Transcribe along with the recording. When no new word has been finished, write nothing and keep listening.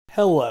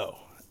Hello,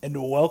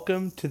 and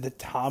welcome to the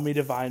Tommy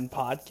Devine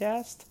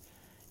podcast.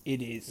 It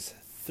is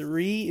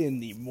 3 in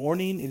the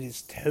morning. It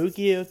is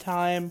Tokyo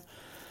time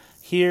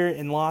here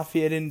in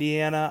Lafayette,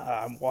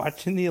 Indiana. I'm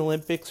watching the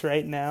Olympics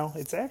right now.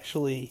 It's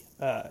actually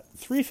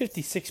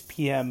 3:56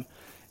 p.m.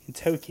 in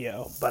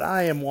Tokyo, but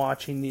I am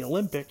watching the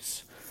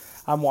Olympics.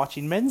 I'm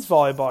watching men's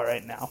volleyball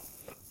right now.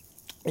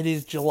 It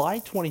is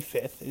July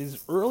 25th. It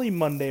is early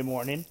Monday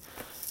morning,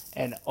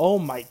 and oh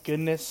my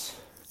goodness,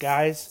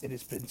 guys, it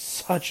has been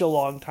such a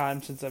long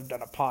time since I've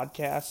done a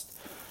podcast.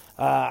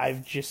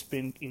 I've just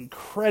been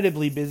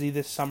incredibly busy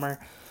this summer.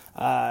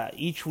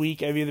 Each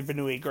week I've either been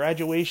to a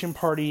graduation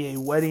party, a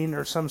wedding,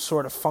 or some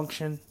sort of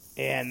function,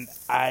 and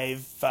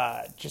I've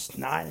just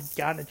not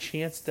gotten a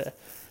chance to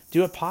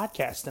do a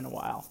podcast in a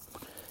while.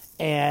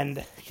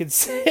 And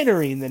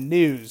considering the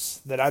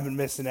news that I've been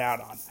missing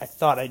out on, I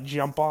thought I'd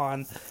jump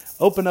on,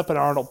 open up an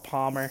Arnold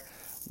Palmer,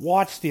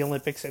 watch the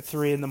Olympics at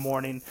 3 in the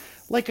morning,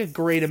 like a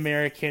great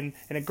American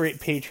and a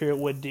great patriot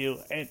would do,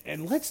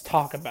 and let's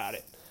talk about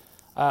it.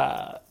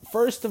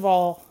 First of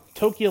all,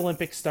 Tokyo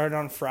Olympics started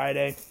on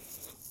Friday.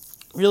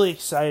 Really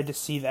excited to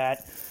see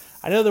that.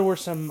 I know there were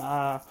some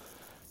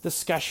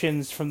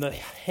discussions from the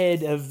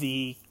head of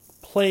the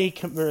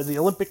the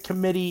Olympic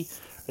Committee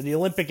or the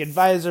Olympic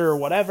Advisor or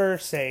whatever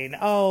saying,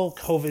 oh,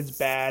 COVID's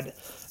bad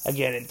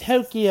again in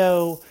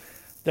Tokyo.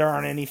 There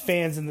aren't any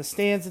fans in the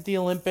stands at the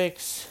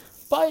Olympics,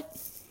 but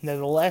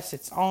nevertheless,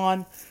 it's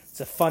on. It's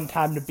a fun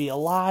time to be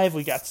alive.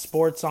 We got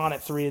sports on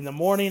at 3 in the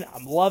morning.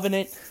 I'm loving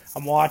it.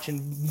 I'm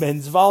watching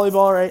men's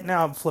volleyball right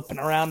now. I'm flipping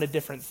around to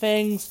different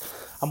things.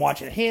 I'm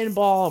watching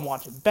handball. I'm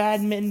watching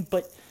badminton.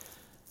 But,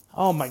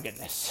 oh my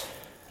goodness,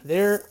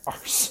 there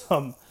are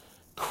some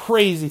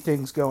crazy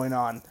things going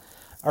on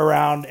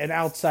around and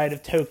outside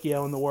of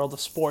Tokyo in the world of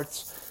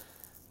sports.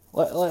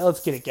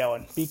 Let's get it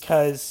going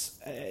because,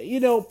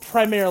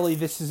 primarily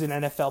this is an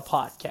NFL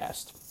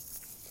podcast.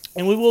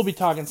 And we will be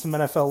talking some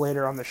NFL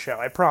later on the show,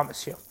 I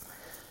promise you.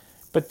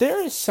 But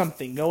there is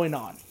something going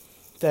on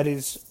that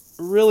is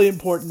really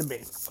important to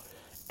me.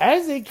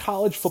 As a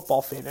college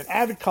football fan, an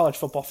avid college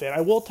football fan,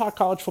 I will talk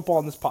college football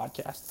on this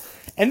podcast.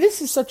 And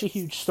this is such a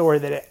huge story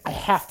that I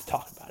have to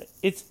talk about it.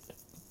 It's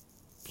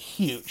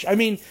huge. I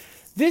mean,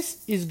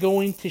 this is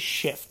going to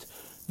shift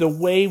the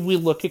way we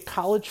look at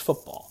college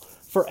football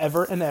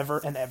forever and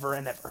ever and ever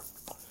and ever.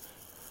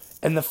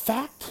 And the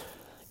fact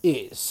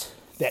is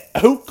that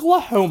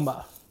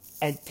Oklahoma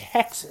and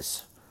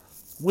Texas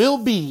will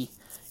be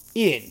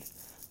in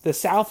the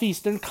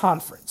Southeastern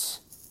Conference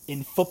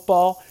in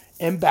football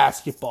and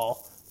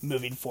basketball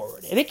moving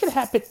forward. And it can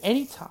happen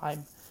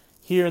anytime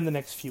here in the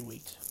next few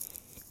weeks.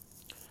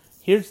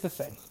 Here's the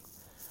thing.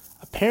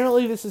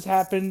 Apparently this has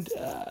happened,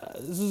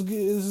 this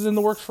is in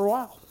the works for a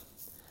while.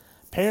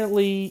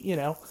 Apparently,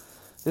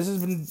 this has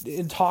been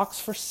in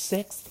talks for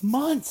 6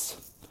 months.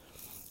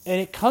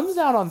 And it comes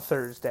out on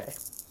Thursday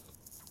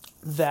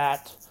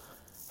that,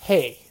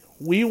 hey,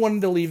 we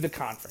wanted to leave the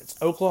conference,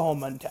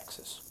 Oklahoma and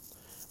Texas.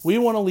 We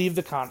want to leave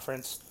the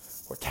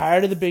conference. We're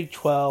tired of the Big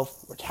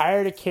 12. We're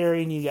tired of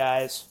carrying you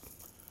guys.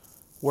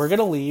 We're going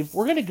to leave.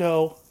 We're going to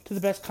go to the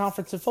best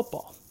conference in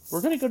football.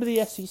 We're going to go to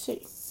the SEC.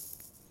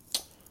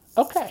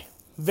 Okay,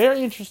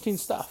 very interesting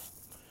stuff.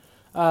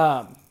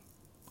 I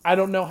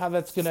don't know how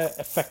that's going to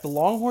affect the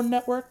Longhorn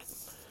Network.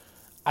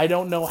 I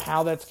don't know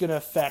how that's going to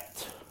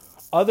affect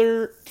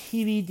other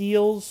TV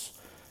deals,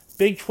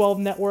 Big 12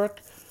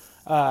 Network,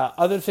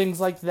 other things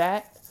like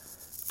that.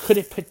 Could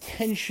it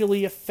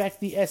potentially affect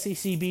the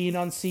SEC being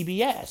on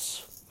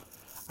CBS?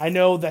 I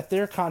know that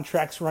their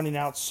contract's running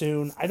out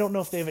soon. I don't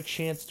know if they have a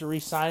chance to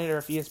re-sign it or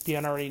if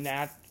ESPN already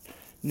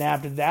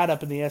nabbed that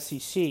up in the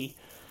SEC.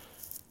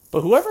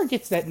 But whoever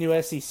gets that new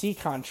SEC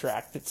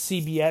contract that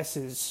CBS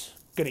is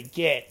going to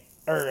get,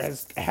 or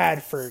has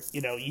had for,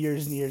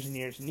 years and years and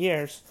years and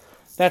years,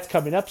 that's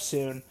coming up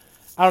soon.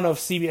 I don't know if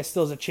CBS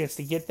still has a chance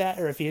to get that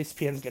or if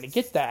ESPN is going to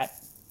get that.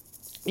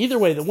 Either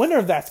way, the winner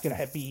of that's going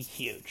to be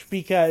huge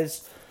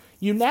because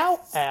you now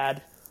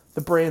add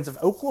the brands of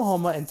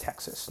Oklahoma and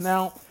Texas.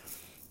 Now,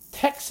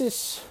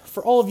 Texas,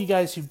 for all of you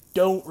guys who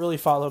don't really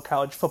follow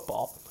college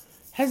football,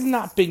 has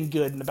not been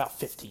good in about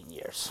 15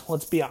 years.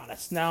 Let's be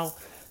honest. Now,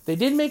 they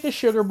did make a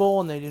Sugar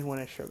Bowl and they did win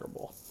a Sugar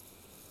Bowl.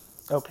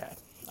 Okay,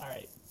 all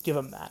right, give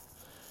them that.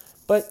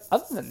 But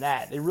other than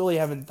that, they really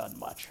haven't done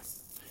much.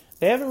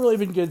 They haven't really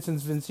been good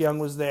since Vince Young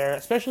was there,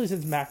 especially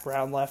since Mac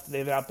Brown left.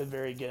 They've not been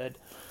very good.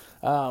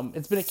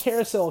 It's been a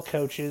carousel of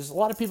coaches. A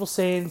lot of people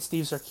saying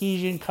Steve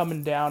Sarkisian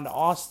coming down to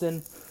Austin.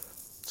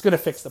 It's going to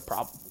fix the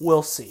problem.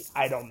 We'll see.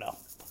 I don't know.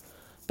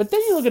 But then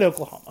you look at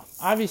Oklahoma.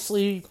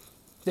 Obviously,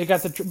 they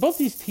got both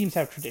these teams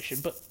have tradition,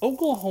 but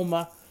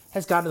Oklahoma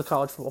has gotten to the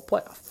college football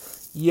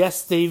playoff.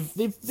 Yes, they've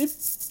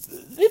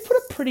put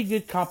a pretty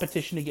good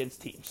competition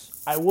against teams.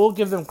 I will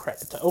give them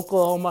credit to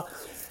Oklahoma.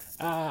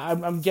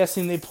 I'm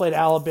guessing they played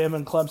Alabama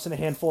and Clemson a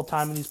handful of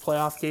times in these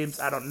playoff games.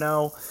 I don't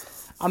know.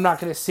 I'm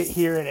not going to sit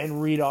here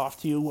and read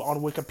off to you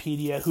on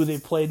Wikipedia who they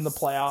played in the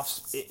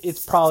playoffs.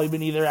 It's probably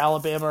been either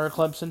Alabama or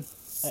Clemson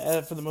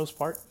for the most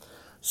part.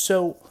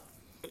 So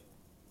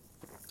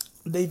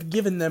they've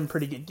given them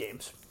pretty good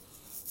games.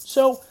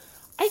 So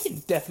I can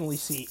definitely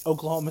see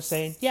Oklahoma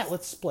saying, yeah,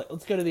 let's split.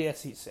 Let's go to the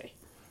SEC.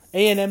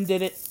 A&M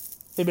did it.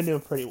 They've been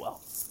doing pretty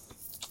well.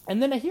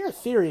 And then I hear a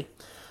theory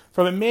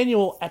from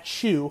Emmanuel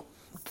Achu.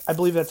 I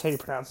believe that's how you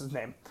pronounce his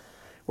name.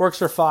 Works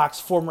for Fox,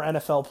 former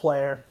NFL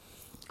player.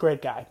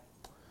 Great guy.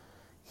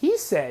 He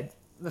said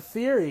the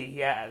theory he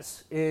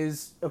has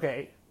is,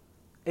 okay,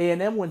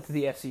 A&M went to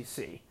the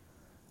SEC.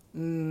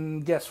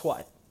 Guess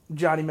what?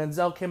 Johnny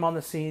Manziel came on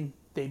the scene.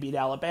 They beat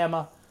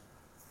Alabama.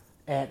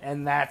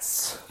 And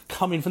that's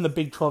coming from the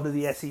Big 12 to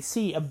the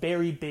SEC, a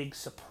very big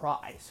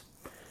surprise.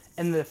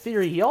 And the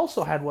theory he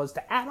also had was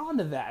to add on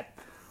to that,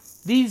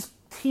 these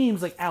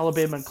teams like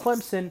Alabama and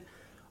Clemson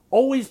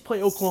always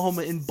play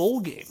Oklahoma in bowl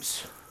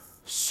games.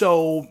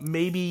 So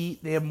maybe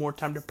they have more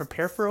time to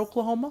prepare for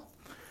Oklahoma,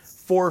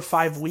 4 or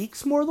 5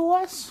 weeks more or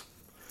less.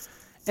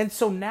 And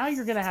so now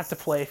you're going to have to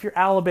play, if you're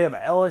Alabama,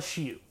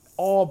 LSU,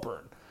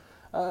 Auburn,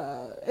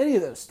 any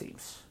of those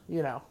teams,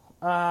 now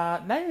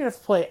you're going to have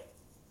to play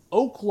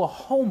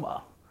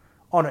Oklahoma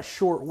on a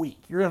short week.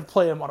 You're going to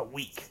play them on a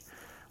week,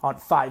 on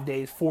 5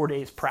 days, 4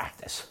 days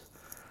practice.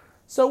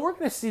 So we're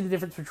going to see the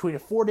difference between a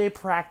 4-day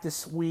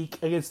practice week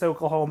against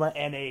Oklahoma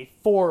and a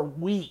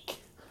 4-week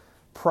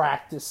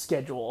practice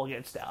schedule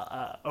against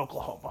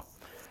Oklahoma.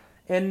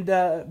 And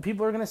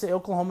people are going to say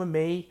Oklahoma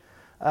may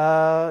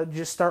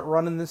just start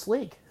running this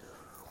league.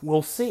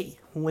 We'll see.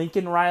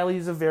 Lincoln Riley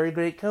is a very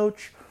great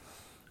coach.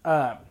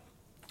 I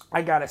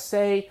got to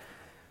say,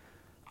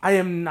 I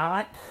am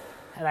not,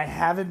 and I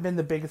haven't been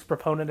the biggest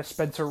proponent of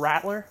Spencer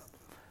Rattler.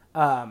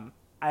 I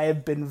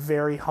have been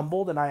very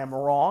humbled, and I am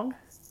wrong.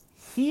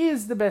 He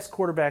is the best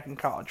quarterback in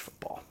college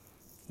football.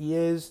 He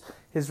is.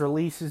 His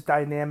release is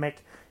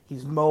dynamic.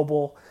 He's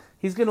mobile.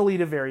 He's going to lead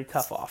a very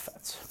tough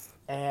offense.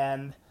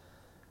 And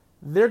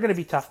they're going to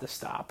be tough to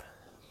stop.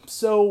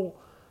 So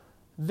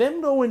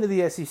them going to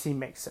the SEC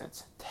makes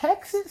sense.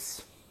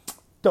 Texas,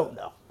 don't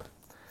know.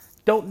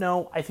 Don't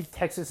know. I think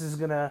Texas is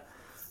going to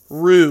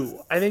rue.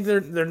 I think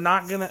they're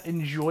not going to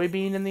enjoy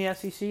being in the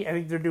SEC. I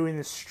think they're doing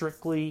this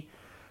strictly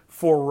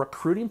for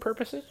recruiting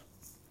purposes.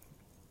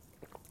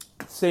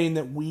 Saying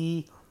that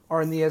we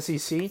are in the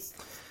SEC.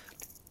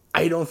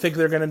 I don't think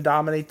they're going to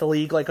dominate the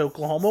league like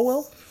Oklahoma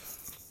will.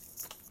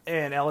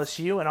 And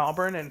LSU and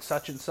Auburn and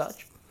such and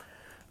such.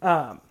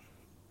 But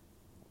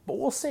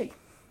we'll see.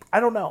 I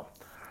don't know.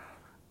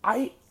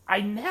 I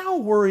now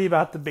worry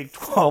about the Big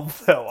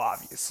 12, though,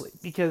 obviously.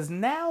 Because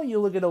now you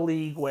look at a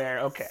league where,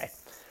 okay,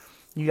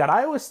 you got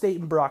Iowa State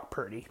and Brock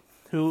Purdy,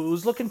 who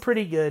was looking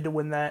pretty good to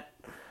win that.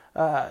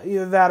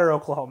 Either that or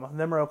Oklahoma.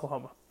 Them or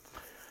Oklahoma.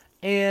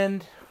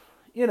 And,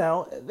 they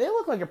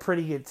look like a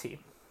pretty good team.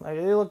 Like,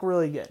 they look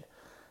really good.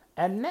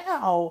 And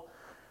now,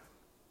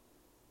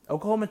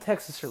 Oklahoma and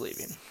Texas are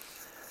leaving.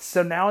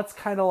 So now it's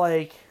kind of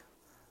like,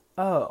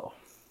 oh,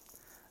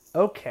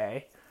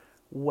 okay.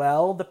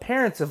 Well, the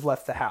parents have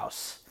left the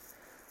house.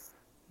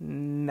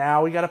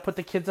 Now we got to put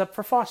the kids up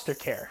for foster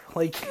care.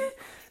 Like,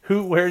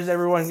 where's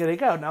everyone going to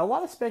go? Now, a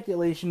lot of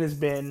speculation has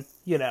been,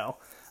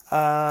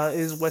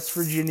 is West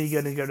Virginia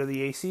going to go to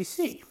the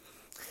ACC?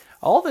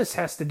 All this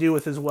has to do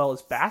with as well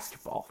as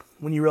basketball,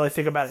 when you really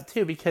think about it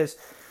too, because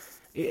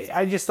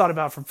I just thought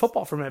about from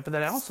football for a minute, but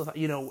then I also thought,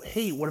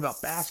 hey, what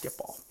about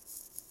basketball?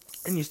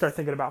 And you start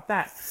thinking about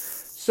that.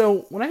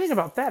 So when I think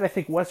about that, I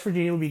think West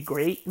Virginia would be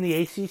great in the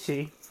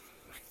ACC,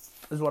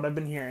 is what I've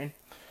been hearing.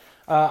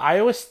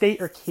 Iowa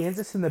State or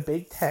Kansas in the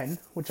Big Ten,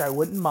 which I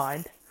wouldn't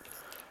mind.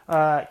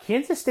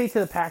 Kansas State to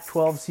the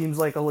Pac-12 seems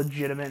like a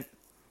legitimate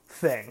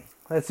thing.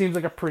 That seems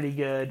like a pretty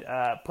good,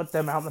 put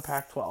them out in the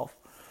Pac-12.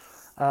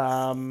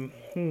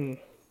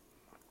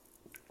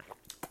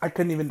 I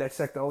couldn't even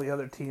dissect all the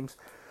other teams.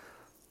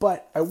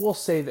 But I will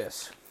say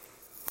this.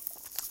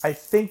 I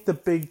think the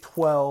Big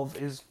 12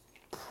 is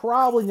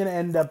probably going to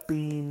end up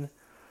being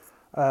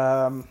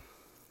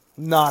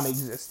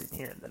non-existent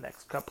here in the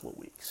next couple of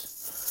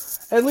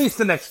weeks. At least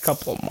the next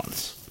couple of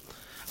months.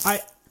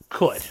 I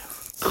could.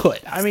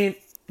 I mean,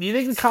 do you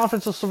think the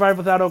conference will survive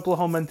without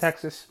Oklahoma and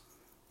Texas?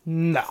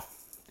 No.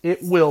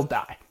 It will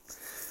die.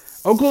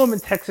 Oklahoma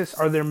and Texas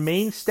are their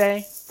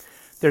mainstay.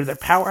 They're their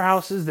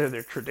powerhouses. They're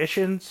their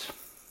traditions.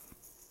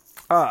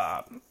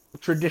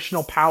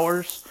 Traditional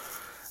powers.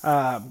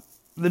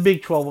 The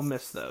Big 12 will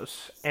miss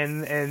those.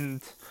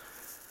 And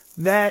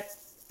that,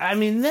 I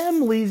mean,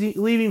 them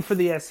leaving for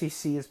the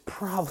SEC is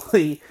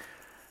probably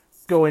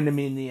going to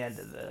mean the end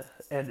of the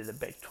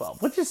Big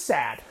 12, which is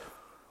sad.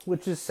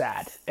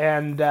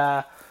 And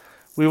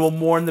we will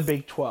mourn the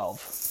Big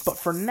 12. But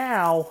for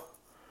now,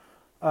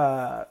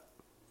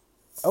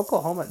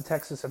 Oklahoma and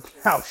Texas have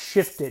now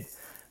shifted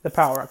the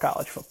power of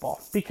college football.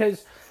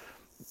 Because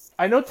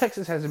I know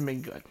Texas hasn't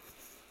been good,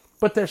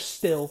 but they're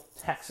still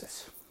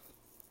Texas.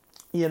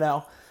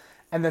 And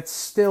that's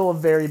still a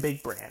very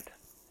big brand.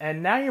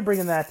 And now you're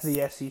bringing that to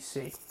the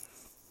SEC.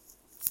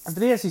 And for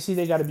the SEC,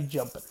 they got to be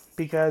jumping.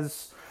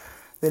 Because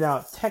they now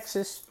have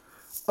Texas,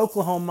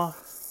 Oklahoma,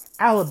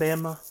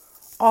 Alabama,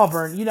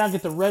 Auburn. You now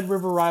get the Red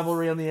River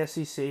rivalry on the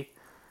SEC,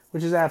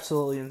 which is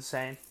absolutely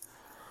insane.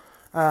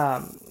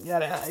 LSU.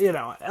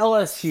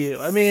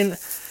 I mean,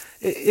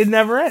 it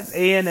never ends.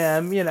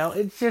 A&M,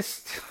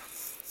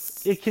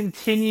 it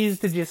continues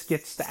to just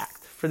get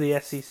stacked for the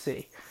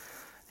SEC.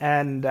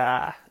 And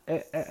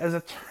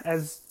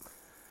as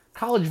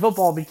college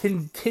football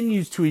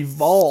continues to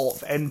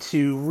evolve and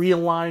to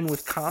realign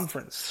with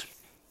conference,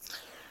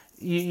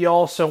 you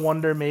also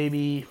wonder,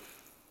 maybe,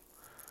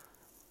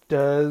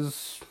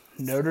 does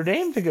Notre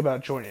Dame think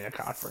about joining a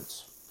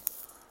conference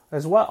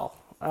as well?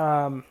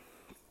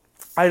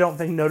 I don't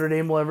think Notre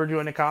Dame will ever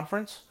join a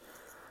conference.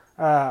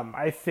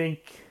 I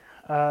think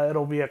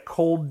it'll be a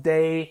cold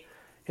day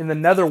in the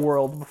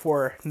netherworld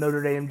before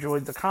Notre Dame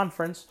joins the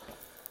conference.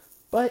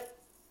 But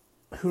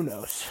who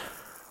knows?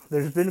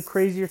 There's been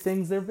crazier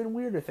things. There have been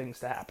weirder things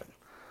to happen.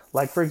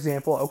 Like, for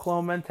example,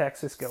 Oklahoma and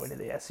Texas going to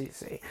the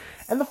SEC.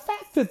 And the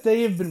fact that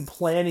they have been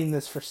planning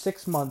this for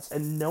 6 months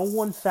and no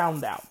one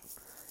found out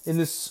in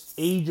this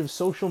age of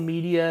social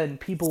media and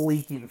people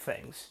leaking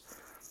things.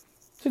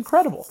 It's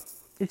incredible.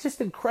 It's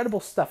just incredible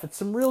stuff. It's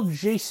some real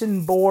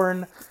Jason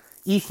Bourne,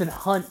 Ethan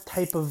Hunt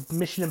type of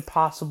Mission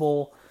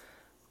Impossible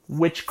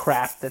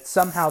witchcraft that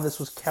somehow this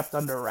was kept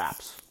under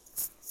wraps.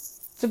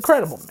 It's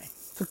incredible to me.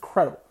 It's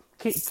incredible.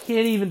 Can't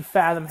even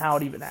fathom how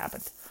it even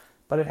happened.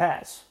 But it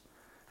has.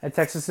 At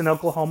Texas and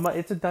Oklahoma,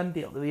 it's a done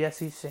deal to the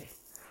SEC.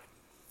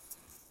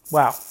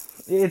 Wow.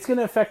 It's going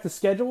to affect the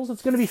schedules.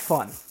 It's going to be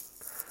fun.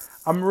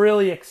 I'm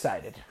really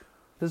excited.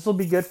 This will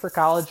be good for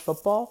college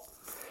football.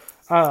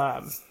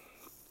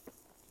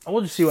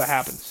 We'll just see what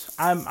happens.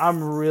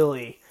 I'm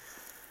really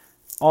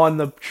on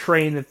the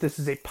train that this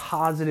is a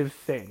positive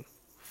thing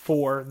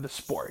for the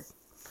sport.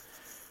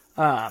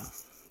 And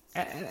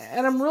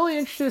I'm really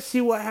interested to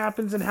see what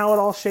happens and how it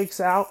all shakes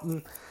out.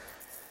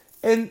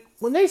 And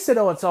when they said,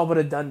 it's all but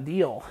a done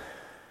deal,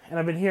 and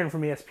I've been hearing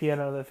from ESPN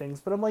and other things,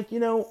 but I'm like,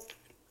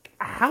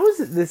 how is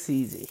it this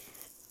easy?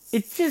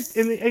 It just,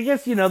 I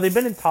guess, they've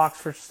been in talks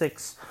for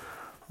 6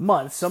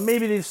 months, so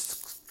maybe they've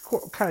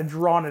kind of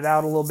drawn it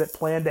out a little bit,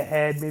 planned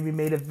ahead, maybe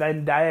made a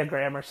Venn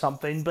diagram or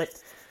something, but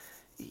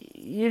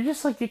you're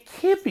just like, it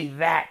can't be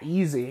that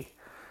easy,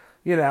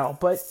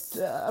 but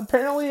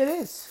apparently it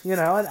is,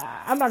 and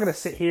I'm not going to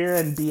sit here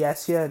and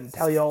BS you and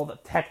tell you all the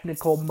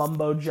technical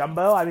mumbo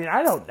jumbo. I mean,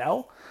 I don't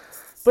know.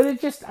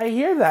 But I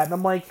hear that, and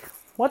I'm like,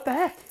 what the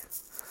heck?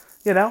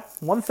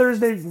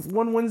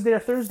 One Wednesday or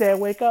Thursday, I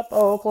wake up,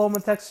 Oklahoma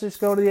and Texas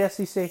go to the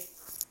SEC.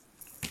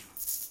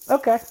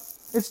 Okay.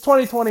 It's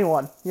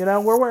 2021,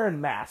 we're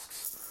wearing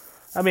masks.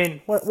 I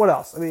mean, what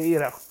else? I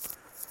mean,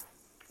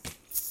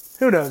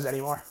 who knows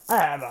anymore?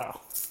 I don't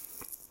know.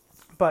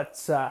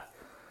 But,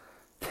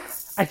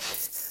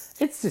 it's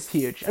just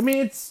huge. I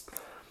mean,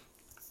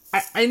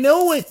 I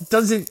know it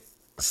doesn't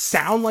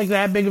sound like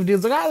that big of a deal.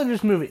 It's like, they're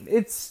just moving.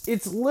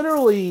 It's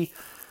literally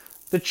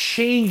the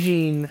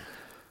changing.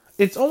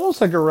 It's almost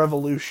like a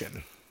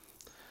revolution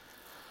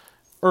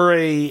or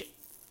a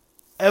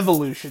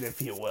evolution,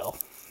 if you will.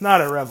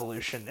 Not a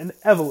revolution, an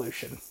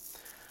evolution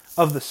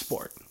of the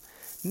sport.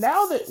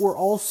 Now that we're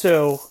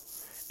also,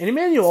 and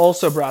Emmanuel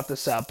also brought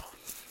this up,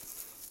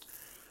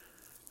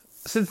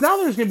 since now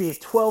there's going to be a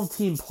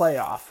 12-team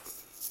playoff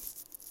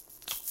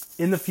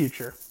in the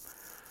future,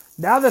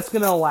 now that's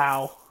going to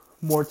allow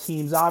more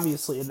teams,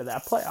 obviously, into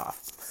that playoff.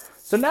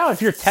 So now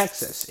if you're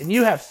Texas and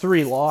you have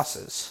 3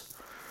 losses,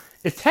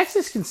 if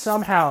Texas can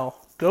somehow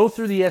go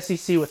through the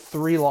SEC with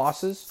 3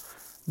 losses,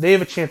 they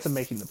have a chance of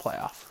making the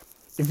playoff.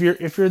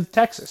 If you're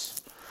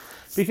Texas.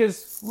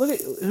 Because look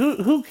at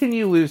who can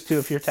you lose to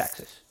if you're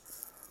Texas?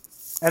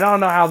 And I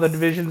don't know how the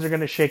divisions are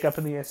going to shake up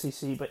in the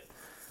SEC, but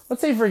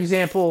let's say, for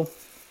example,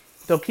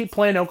 they'll keep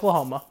playing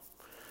Oklahoma.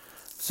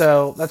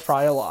 So that's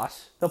probably a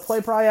loss. They'll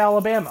play probably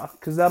Alabama,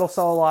 because that'll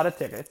sell a lot of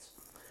tickets.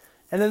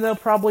 And then they'll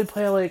probably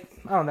play,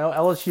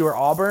 LSU or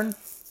Auburn,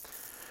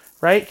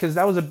 right? Because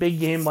that was a big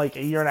game a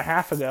year and a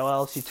half ago,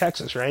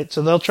 LSU-Texas, right?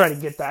 So they'll try to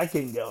get that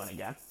game going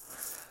again.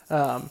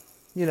 So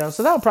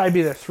that'll probably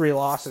be their 3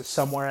 losses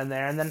somewhere in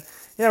there. And then,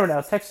 you never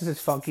know, Texas is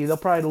funky. They'll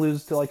probably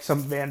lose to,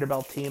 some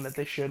Vanderbilt team that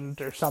they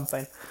shouldn't or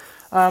something.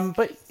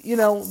 But,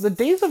 the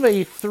days of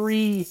a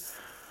 3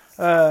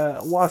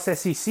 loss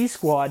SEC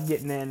squad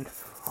getting in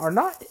are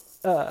not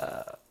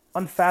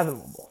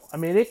unfathomable. I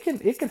mean, it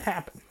can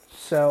happen.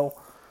 So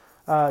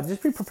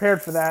just be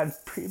prepared for that.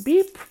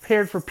 Be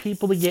prepared for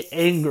people to get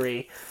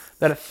angry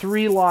that a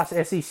 3-loss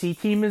SEC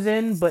team is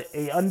in, but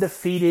a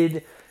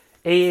undefeated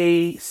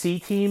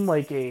AAC team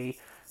like a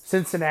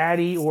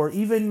Cincinnati or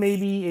even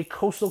maybe a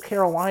Coastal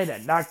Carolina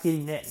not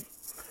getting in.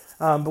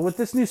 But with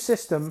this new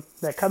system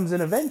that comes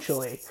in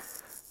eventually,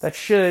 that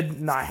should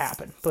not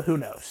happen. But who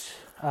knows?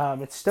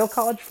 It's still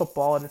college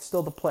football, and it's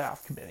still the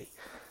playoff committee.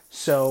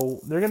 So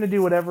they're going to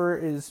do whatever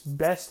is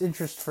best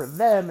interest for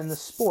them in the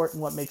sport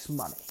and what makes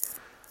money.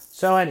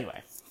 So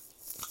anyway,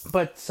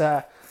 but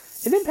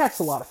it impacts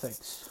a lot of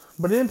things.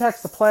 But it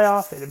impacts the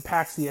playoff. It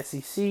impacts the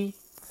SEC.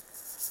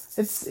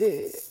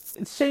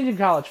 It's changing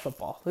college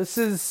football. This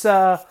is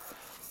an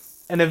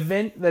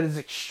event that is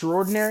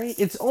extraordinary.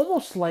 It's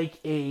almost like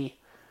a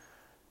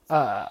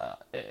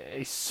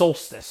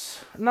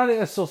solstice. Not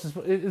a solstice,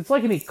 but it's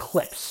like an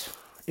eclipse,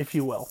 if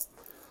you will.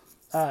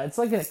 it's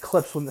like an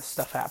eclipse when this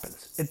stuff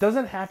happens. It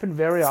doesn't happen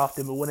very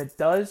often, but when it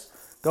does,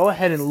 go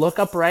ahead and look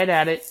up right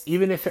at it,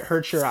 even if it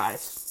hurts your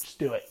eyes. Just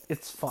do it.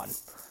 It's fun.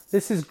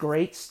 This is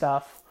great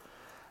stuff.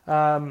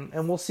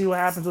 And we'll see what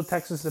happens with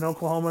Texas and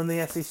Oklahoma in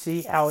the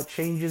SEC, how it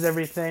changes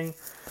everything.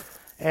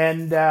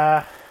 And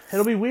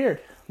it'll be weird.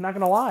 I'm not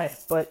going to lie.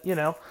 But,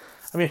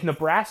 if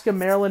Nebraska,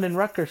 Maryland, and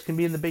Rutgers can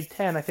be in the Big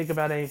Ten, I think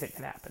about anything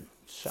can happen.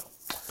 So,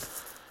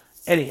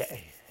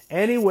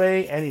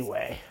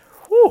 anyway.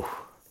 Whew.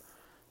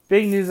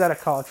 Big news out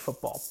of college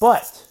football.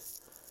 But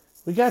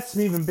we got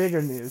some even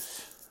bigger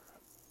news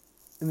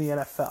in the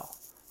NFL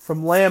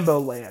from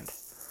Lambeau Land.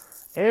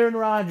 Aaron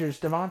Rodgers,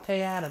 Davante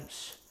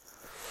Adams.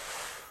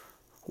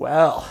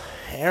 Well,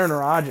 Aaron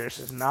Rodgers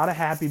is not a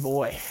happy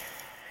boy.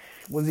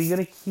 Was he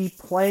going to keep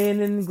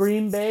playing in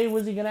Green Bay?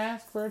 Was he going to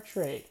ask for a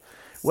trade?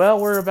 Well,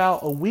 we're about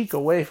a week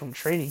away from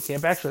training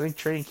camp. Actually, I think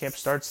training camp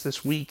starts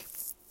this week.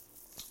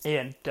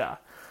 And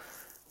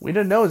we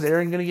don't know. Is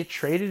Aaron going to get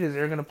traded? Is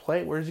Aaron going to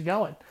play? Where's he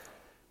going?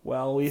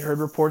 Well, we heard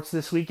reports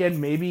this weekend.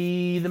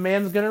 Maybe the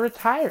man's going to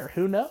retire.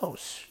 Who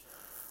knows?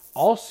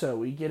 Also,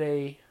 we get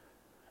a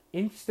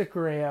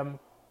Instagram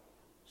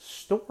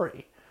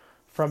story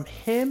from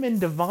him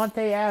and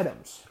Davante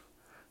Adams,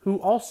 who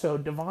also,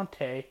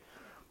 Davante,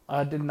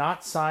 did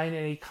not sign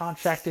any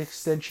contract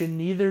extension.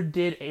 Neither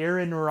did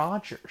Aaron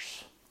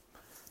Rodgers.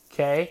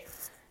 Okay?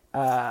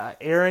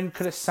 Aaron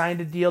could have signed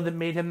a deal that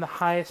made him the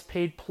highest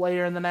paid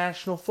player in the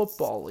National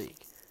Football League.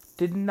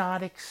 Did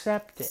not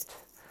accept it.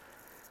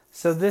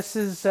 So this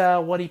is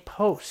what he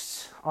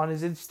posts on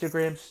his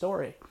Instagram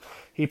story.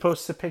 He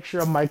posts a picture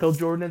of Michael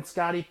Jordan and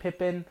Scottie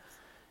Pippen,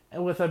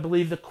 and with, I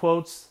believe, the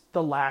quotes,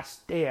 "The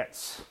Last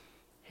Dance."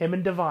 Him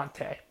and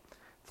Davante.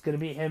 It's going to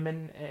be him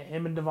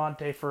and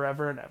Davante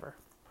forever and ever.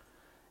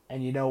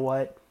 And you know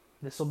what?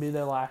 This will be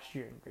their last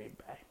year in Green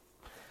Bay.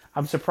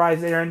 I'm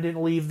surprised Aaron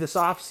didn't leave this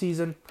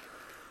offseason.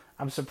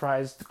 I'm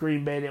surprised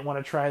Green Bay didn't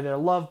want to try their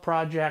love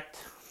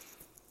project.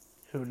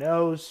 Who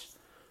knows?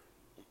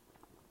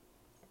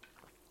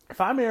 If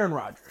I'm Aaron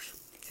Rodgers,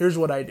 here's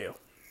what I do.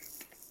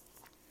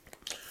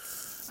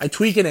 I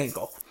tweak an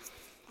ankle.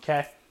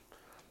 Okay?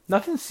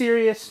 Nothing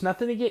serious.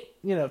 Nothing to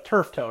get,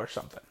 turf toe or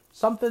something.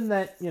 Something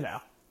that,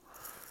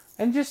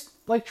 and just,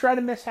 try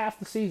to miss half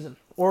the season.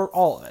 Or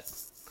all of it.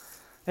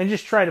 And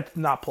just try to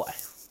not play.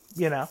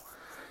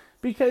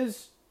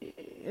 Because,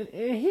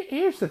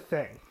 here's the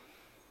thing.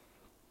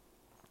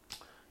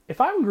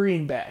 If I'm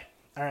Green Bay,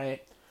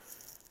 alright,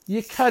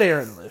 you cut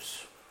Aaron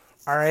loose.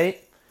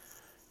 Alright?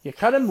 You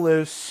cut him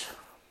loose.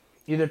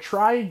 Either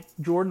try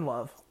Jordan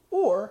Love,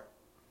 or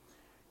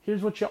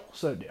here's what you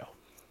also do.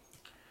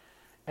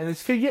 And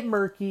this could get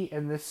murky,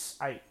 and this,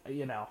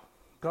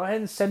 go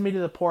ahead and send me to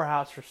the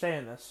poorhouse for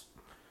saying this.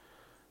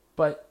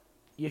 But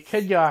you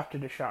could go after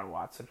Deshaun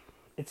Watson.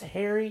 It's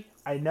hairy,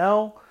 I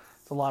know.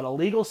 It's a lot of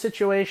legal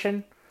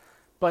situation.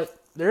 But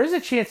there is a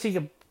chance he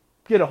could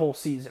get a whole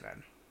season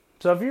in.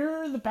 So if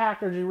you're the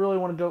Packers, you really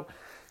want to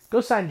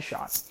go sign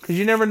Deshaun. Because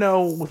you never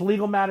know with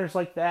legal matters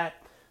like that.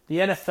 The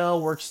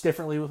NFL works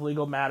differently with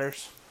legal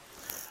matters.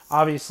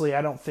 Obviously,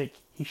 I don't think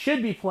he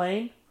should be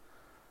playing.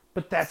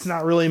 But that's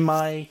not really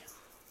my,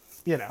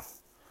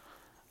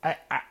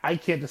 I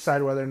can't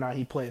decide whether or not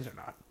he plays or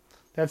not.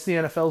 That's the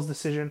NFL's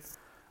decision.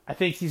 I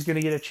think he's going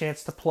to get a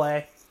chance to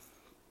play.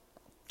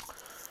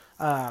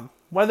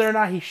 Whether or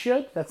not he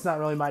should, that's not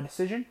really my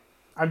decision.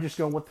 I'm just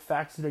going with the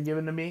facts that are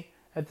given to me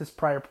at this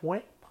prior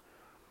point.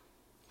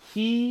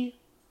 He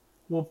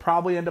will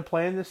probably end up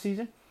playing this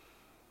season.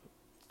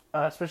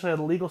 Especially how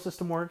the legal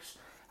system works,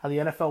 how the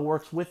NFL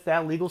works with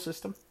that legal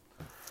system.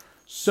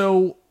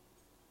 So,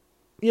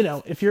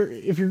 if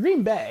you're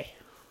Green Bay,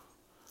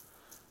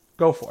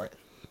 go for it.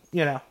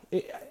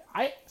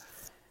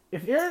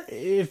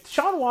 If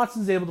Deshaun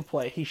Watson's able to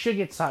play, he should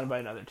get signed by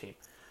another team.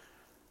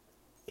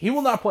 He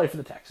will not play for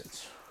the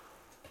Texans.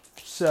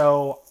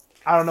 So,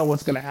 I don't know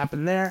what's going to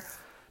happen there.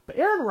 But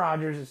Aaron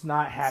Rodgers is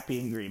not happy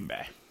in Green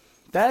Bay.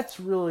 That's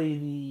really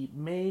the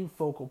main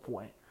focal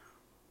point.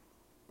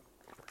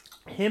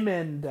 Him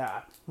and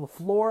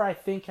LaFleur, I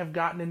think, have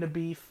gotten into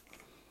beef.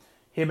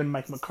 Him and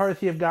Mike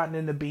McCarthy have gotten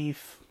into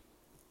beef.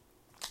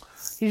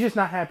 He's just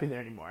not happy there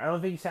anymore. I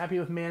don't think he's happy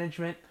with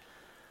management.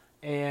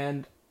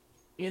 And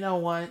you know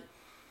what?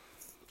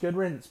 Good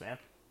riddance, man.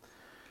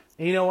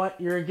 And you know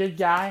what? You're a good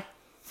guy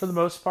for the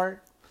most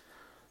part.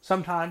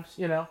 Sometimes,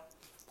 you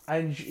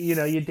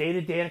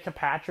dated Danica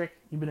Patrick.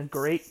 You've been a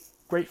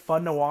great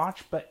fun to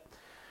watch. But,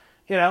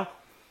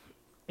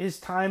 his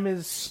time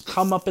has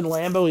come up in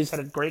Lambeau. He's had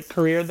a great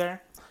career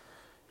there.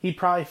 He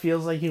probably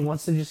feels like he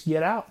wants to just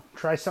get out.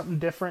 Try something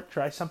different.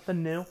 Try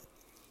something new.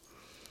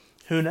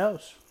 Who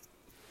knows?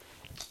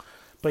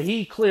 But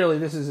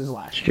this is his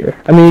last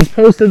year. He's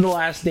posted The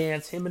Last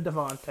Dance. Him and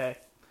Davante.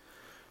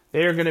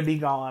 They're going to be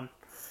gone.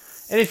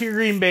 And if you're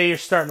Green Bay, you're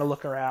starting to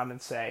look around and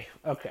say,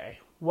 okay,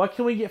 what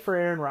can we get for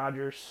Aaron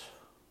Rodgers?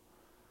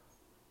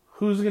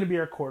 Who's going to be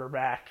our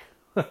quarterback?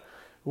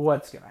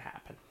 What's going to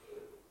happen?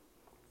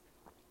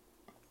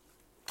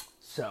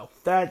 So,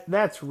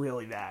 that's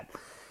really that.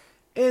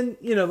 And,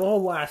 the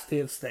whole Last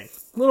Dance thing.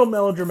 A little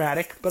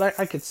melodramatic, but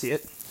I could see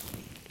it.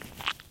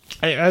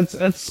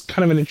 That's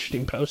kind of an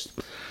interesting post.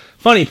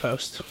 Funny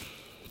post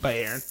by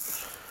Aaron.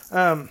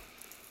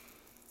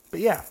 But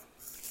yeah,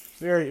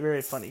 very,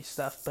 very funny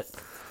stuff. But,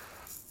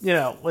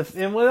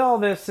 with all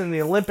this and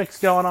the Olympics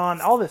going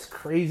on, all this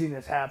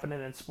craziness happening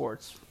in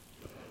sports,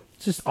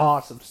 it's just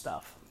awesome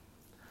stuff.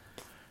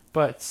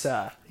 But,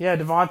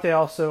 Devontae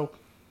also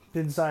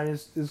didn't sign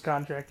his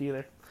contract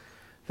either.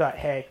 Thought,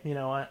 hey, you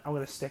know what? I'm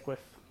going to stick with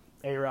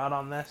A-Rod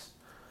on this.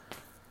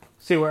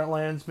 See where it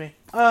lands me.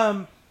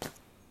 But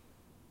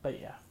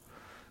yeah.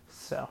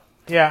 So,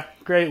 yeah,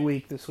 great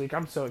week this week.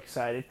 I'm so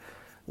excited.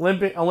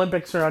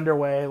 Olympics are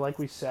underway, like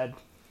we said.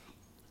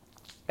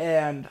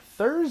 And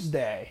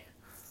Thursday,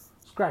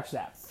 scratch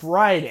that,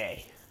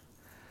 Friday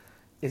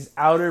is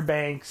Outer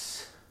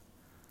Banks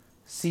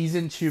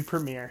Season 2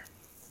 premiere.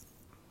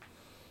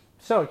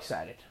 So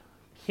excited.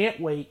 Can't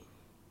wait.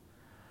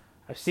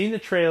 I've seen the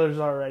trailers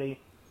already.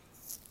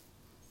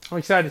 I'm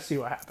excited to see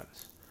what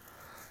happens.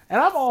 And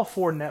I'm all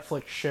for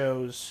Netflix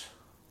shows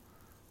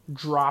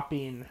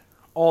dropping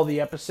all the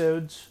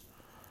episodes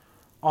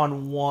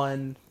on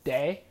one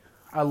day.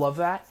 I love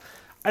that.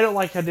 I don't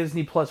like how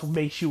Disney Plus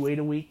makes you wait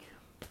a week.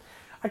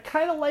 I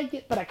kind of like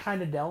it, but I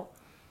kind of don't.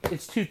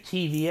 It's too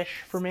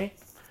TV-ish for me.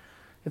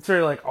 It's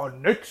very like,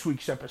 on next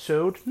week's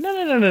episode.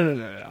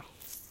 No.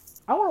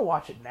 I want to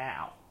watch it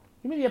now.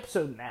 Give me the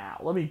episode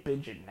now. Let me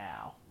binge it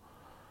now.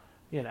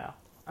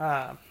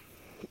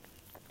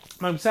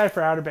 I'm excited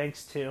for Outer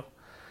Banks 2.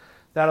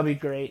 That'll be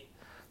great.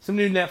 Some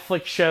new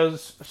Netflix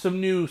shows, some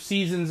new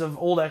seasons of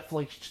old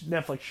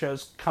Netflix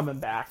shows coming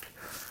back.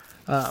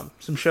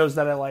 Some shows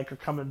that I like are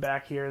coming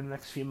back here in the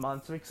next few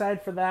months. I'm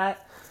excited for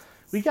that.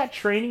 We got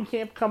training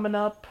camp coming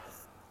up.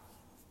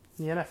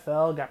 The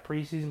NFL got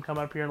preseason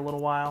coming up here in a little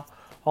while.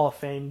 Hall of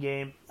Fame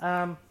game.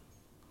 So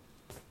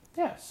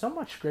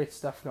much great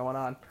stuff going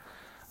on.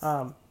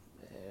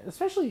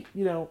 Especially,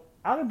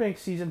 Outer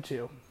Banks Season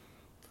 2.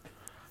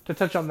 To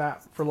touch on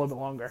that for a little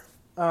bit longer.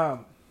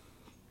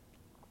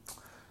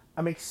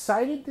 I'm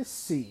excited to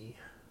see,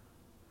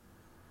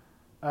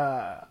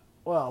 the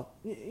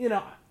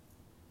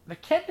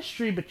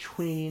chemistry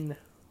between,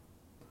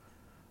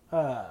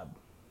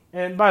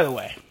 and by the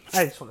way,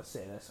 I just want to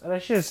say this, and I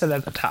should have said that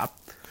at the top.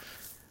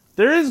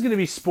 There is going to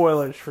be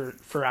spoilers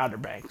for Outer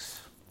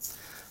Banks.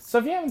 So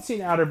if you haven't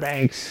seen Outer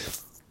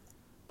Banks,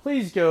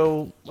 please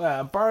go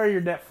borrow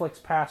your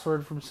Netflix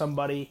password from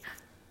somebody.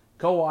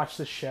 Go watch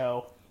the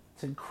show.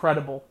 It's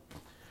incredible.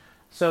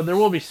 So there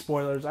will be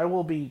spoilers. I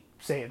will be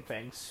saying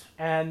things,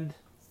 and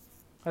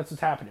that's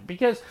what's happening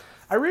because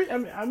I've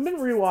been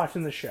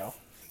rewatching the show,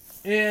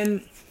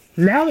 and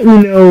now that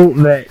we know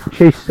that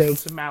Chase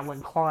Stokes and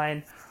Madeline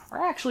Klein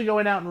are actually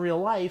going out in real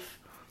life,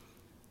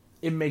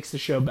 it makes the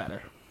show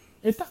better.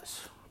 It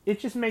does.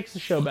 It just makes the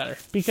show better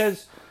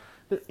because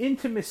the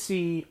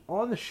intimacy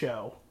on the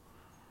show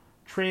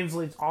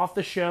translates off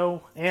the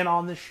show and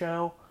on the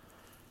show.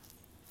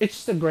 It's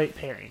just a great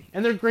pairing,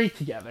 and they're great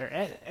together,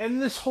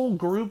 and this whole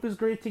group is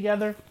great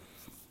together.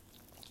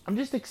 I'm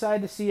just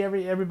excited to see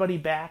everybody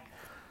back.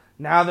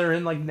 Now they're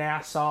in like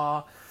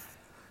Nassau,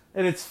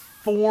 and it's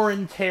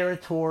foreign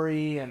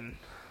territory, and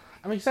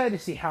I'm excited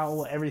to see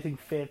how everything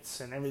fits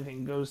and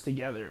everything goes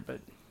together. But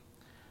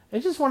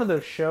it's just one of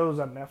those shows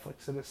on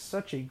Netflix that is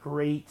such a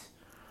great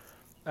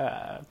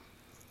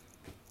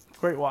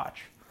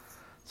watch.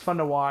 It's fun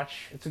to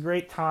watch. It's a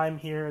great time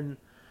here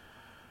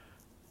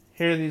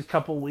these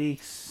couple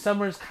weeks.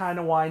 Summer's kind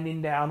of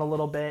winding down a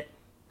little bit.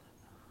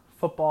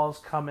 Football's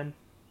coming.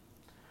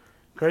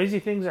 Crazy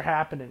things are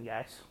happening,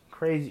 guys.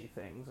 Crazy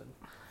things. And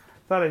I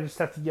thought I'd just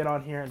have to get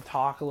on here and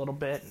talk a little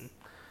bit. And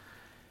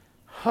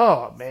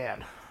oh,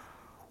 man.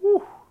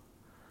 Whew.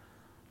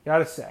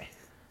 Gotta say.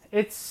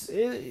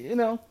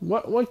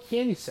 What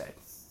can you say?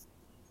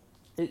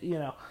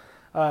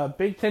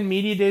 Big Ten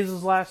Media Days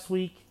was last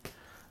week.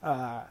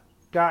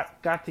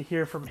 Got to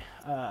hear from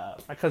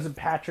my cousin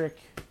Patrick.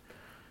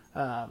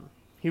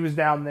 He was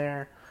down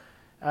there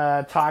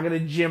talking to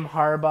Jim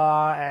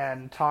Harbaugh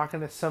and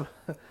talking to some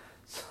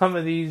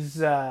of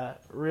these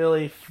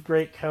really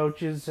great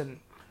coaches, and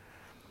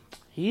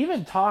he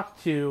even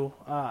talked to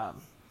a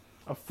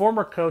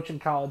former coach in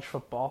college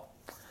football.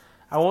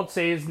 I won't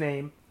say his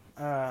name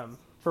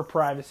for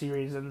privacy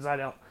reasons. I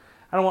don't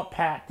want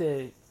Pat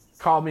to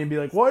call me and be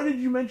like, "Why did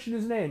you mention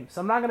his name?"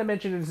 So I'm not going to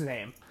mention his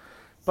name,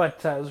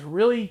 but it was a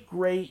really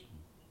great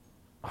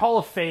Hall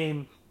of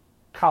Fame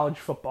college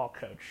football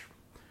coach,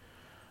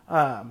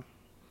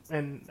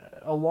 and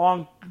a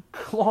long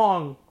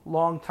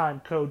time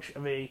coach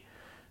of a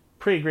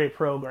pretty great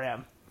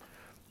program.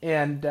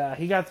 And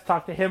he got to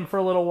talk to him for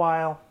a little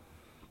while,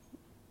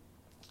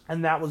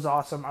 and that was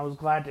awesome. I was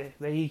glad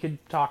that he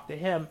could talk to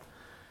him.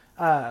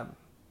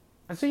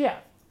 And so, yeah,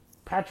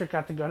 Patrick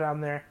got to go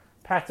down there.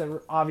 Pat's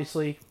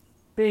obviously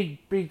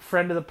big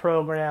friend of the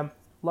program.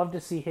 Love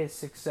to see his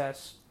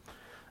success.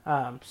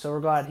 So we're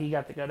glad he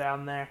got to go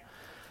down there.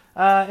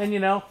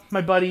 And,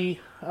 my buddy,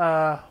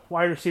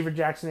 wide receiver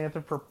Jackson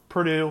Anthem for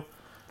Purdue,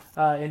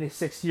 in his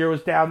 6th year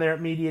was down there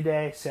at Media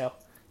Day. So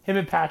him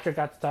and Patrick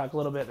got to talk a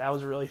little bit. That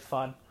was really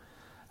fun.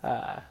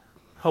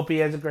 Hope he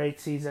has a great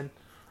season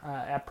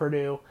at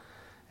Purdue.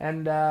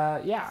 And,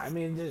 I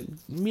mean, the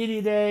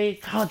media day,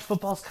 college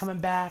football's coming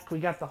back. We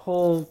got the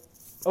whole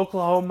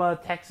Oklahoma,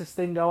 Texas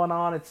thing going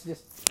on. It's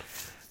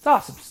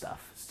awesome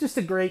stuff. It's just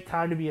a great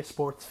time to be a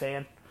sports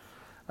fan.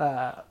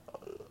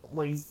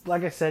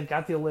 Like I said,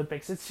 got the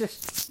Olympics. It's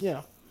just,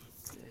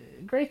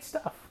 great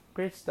stuff.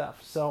 Great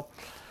stuff. So,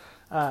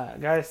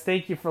 guys,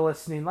 thank you for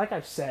listening. Like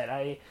I've said,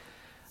 I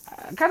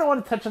kind of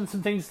want to touch on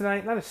some things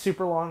tonight. Not a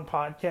super long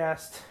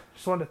podcast.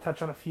 Just wanted to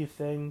touch on a few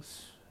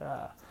things.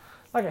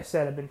 Like I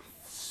said, I've been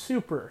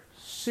super,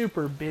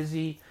 super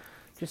busy.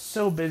 Just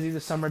so busy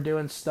this summer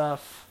doing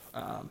stuff.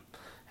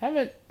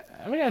 Haven't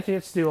got a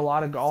chance to do a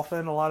lot of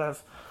golfing, got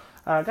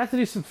to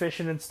do some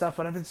fishing and stuff,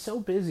 but I've been so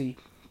busy.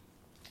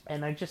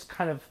 And I just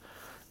kind of,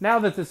 now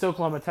that this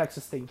Oklahoma,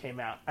 Texas thing came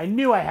out, I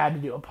knew I had to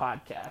do a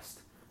podcast.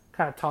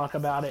 Kind of talk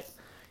about it,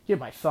 get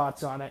my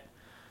thoughts on it.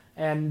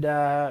 And,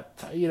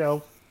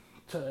 to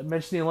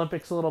mention the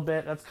Olympics a little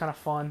bit, that's kind of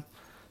fun.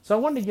 So I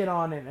wanted to get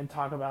on and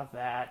talk about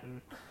that.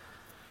 And,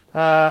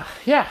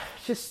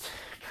 just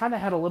kind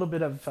of had a little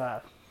bit of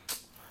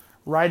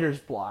writer's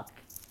block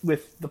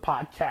with the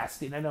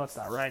podcasting. I know it's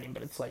not writing,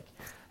 but it's like,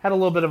 had a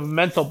little bit of a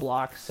mental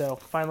block. So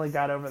finally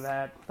got over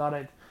that. Thought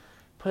I'd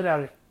put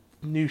out a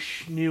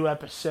new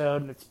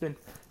episode, and it's been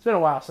a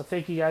while. So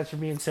thank you guys for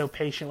being so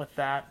patient with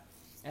that.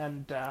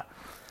 And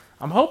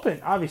I'm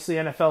hoping, obviously,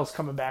 NFL is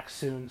coming back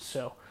soon,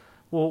 so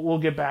we'll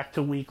get back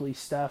to weekly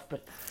stuff.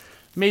 But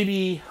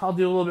maybe I'll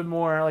do a little bit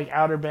more like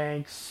Outer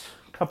Banks,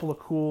 a couple of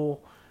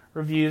cool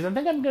reviews. I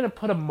think I'm gonna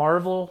put a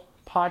Marvel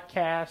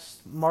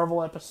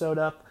episode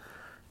up.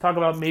 Talk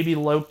about maybe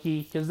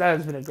Loki, because that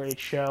has been a great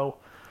show.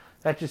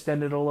 That just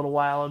ended a little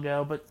while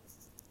ago, but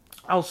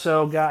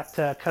also got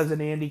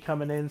cousin Andy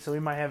coming in, so we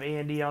might have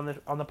Andy on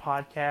the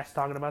podcast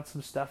talking about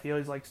some stuff. He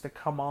always likes to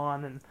come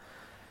on and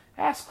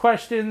ask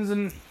questions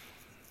and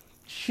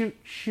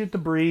shoot the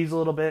breeze a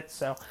little bit.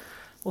 So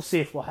we'll see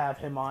if we'll have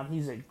him on.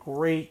 He's a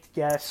great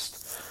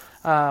guest.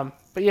 But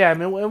yeah, I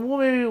mean,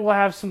 maybe we'll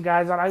have some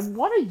guys on. I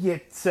want to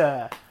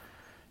get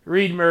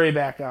Reed Murray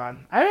back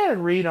on. I haven't had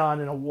Reed on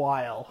in a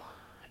while,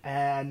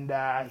 and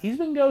he's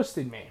been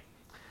ghosting me.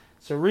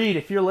 So Reed,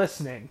 if you're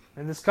listening,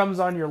 and this comes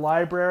on your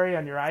library,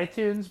 on your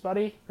iTunes,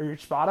 buddy, or your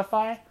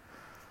Spotify,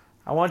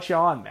 I want you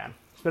on, man.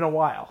 It's been a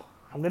while.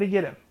 I'm gonna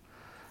get him.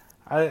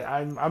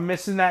 I'm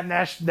missing that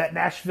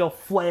Nashville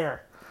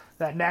flair,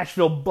 that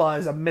Nashville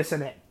buzz. I'm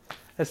missing it,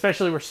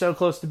 especially we're so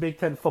close to Big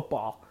Ten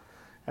football,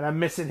 and I'm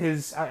missing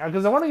his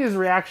because I want to get his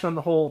reaction on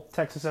the whole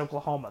Texas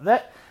Oklahoma.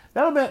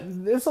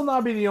 This will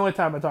not be the only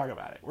time I talk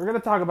about it. We're gonna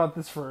talk about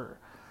this for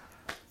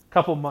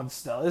couple months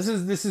still. This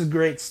is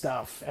great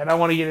stuff, and I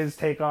want to get his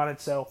take on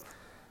it. So,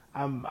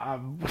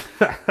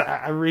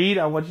 Reed,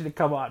 I want you to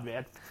come on,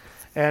 man.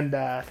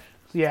 And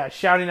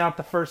shouting out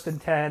the First and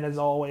 10 as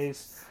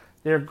always.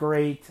 They're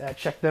great.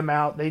 Check them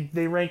out.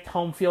 They ranked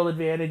home field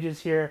advantages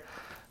here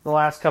the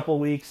last couple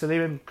of weeks, so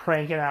they've been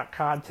cranking out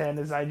content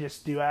as I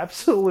just do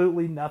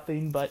absolutely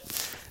nothing. But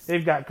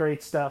they've got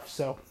great stuff.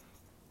 So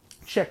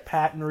check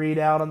Pat and Reed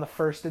out on the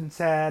First and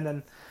 10,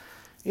 and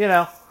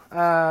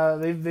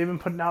they've been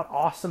putting out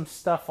awesome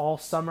stuff all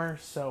summer,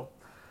 so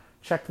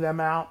check them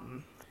out.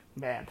 And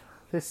man,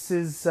 this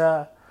is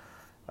like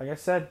I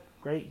said,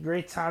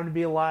 great time to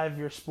be alive if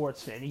you're a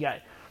sports fan. You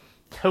got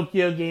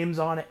Tokyo games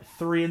on at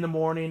 3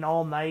 a.m.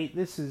 all night.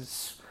 This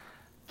is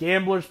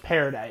gambler's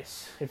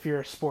paradise if you're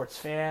a sports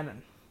fan.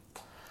 And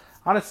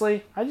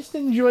honestly, I just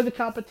enjoy the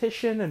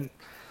competition, and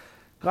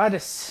glad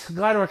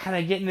we're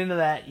kind of getting into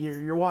that.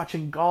 You're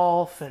watching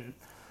golf, and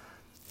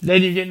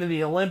then you get into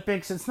the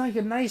Olympics. It's like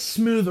a nice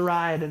smooth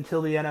ride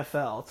until the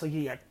NFL. It's like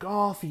you got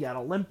golf, you got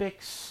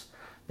Olympics,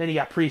 then you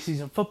got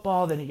preseason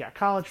football, then you got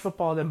college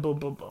football, then boom,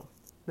 boom, boom.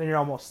 Then you're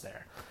almost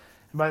there.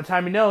 And by the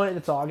time you know it,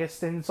 it's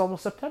August and it's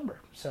almost September.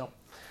 So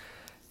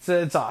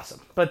it's awesome.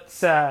 But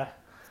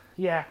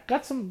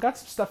got some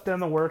stuff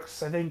down the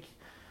works. I think I'm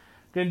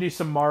gonna do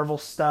some Marvel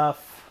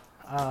stuff.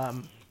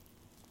 I'm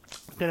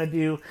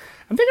thinking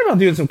about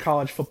doing some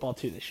college football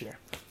too this year.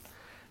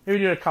 Maybe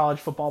do a college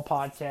football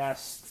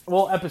podcast.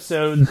 Well,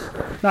 episodes,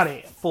 not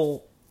a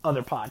full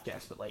other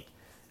podcast, but like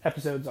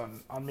episodes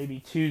on maybe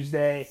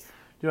Tuesday,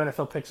 do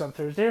NFL picks on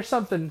Thursday, or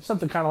something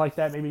kind of like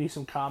that. Maybe do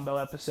some combo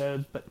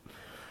episodes. But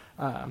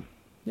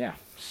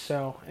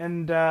so,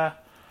 and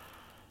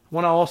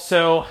want to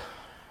also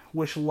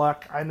wish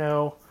luck. I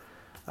know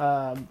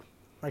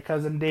my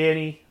cousin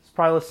Danny is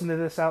probably listening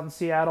to this out in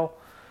Seattle.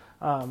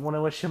 Want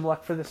to wish him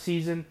luck for the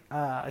season.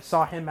 I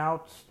saw him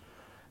out.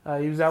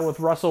 He was out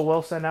with Russell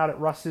Wilson out at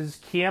Russ's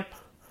camp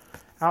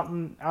out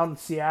in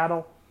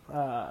Seattle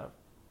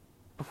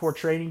before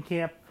training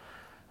camp,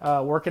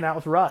 working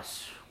out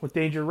with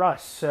Danger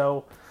Russ.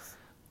 So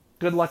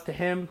good luck to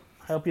him.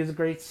 I hope he has a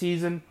great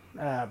season,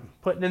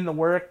 putting in the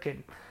work,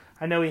 and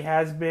I know he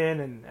has been,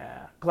 and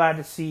glad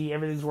to see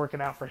everything's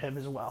working out for him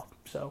as well.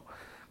 So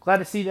glad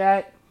to see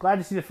that. Glad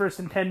to see the First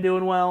and 10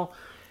 doing well.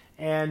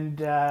 And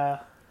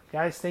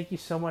guys, thank you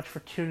so much for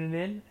tuning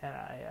in, and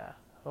I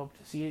Hope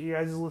to see you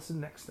guys listen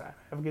next time.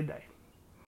 Have a good day.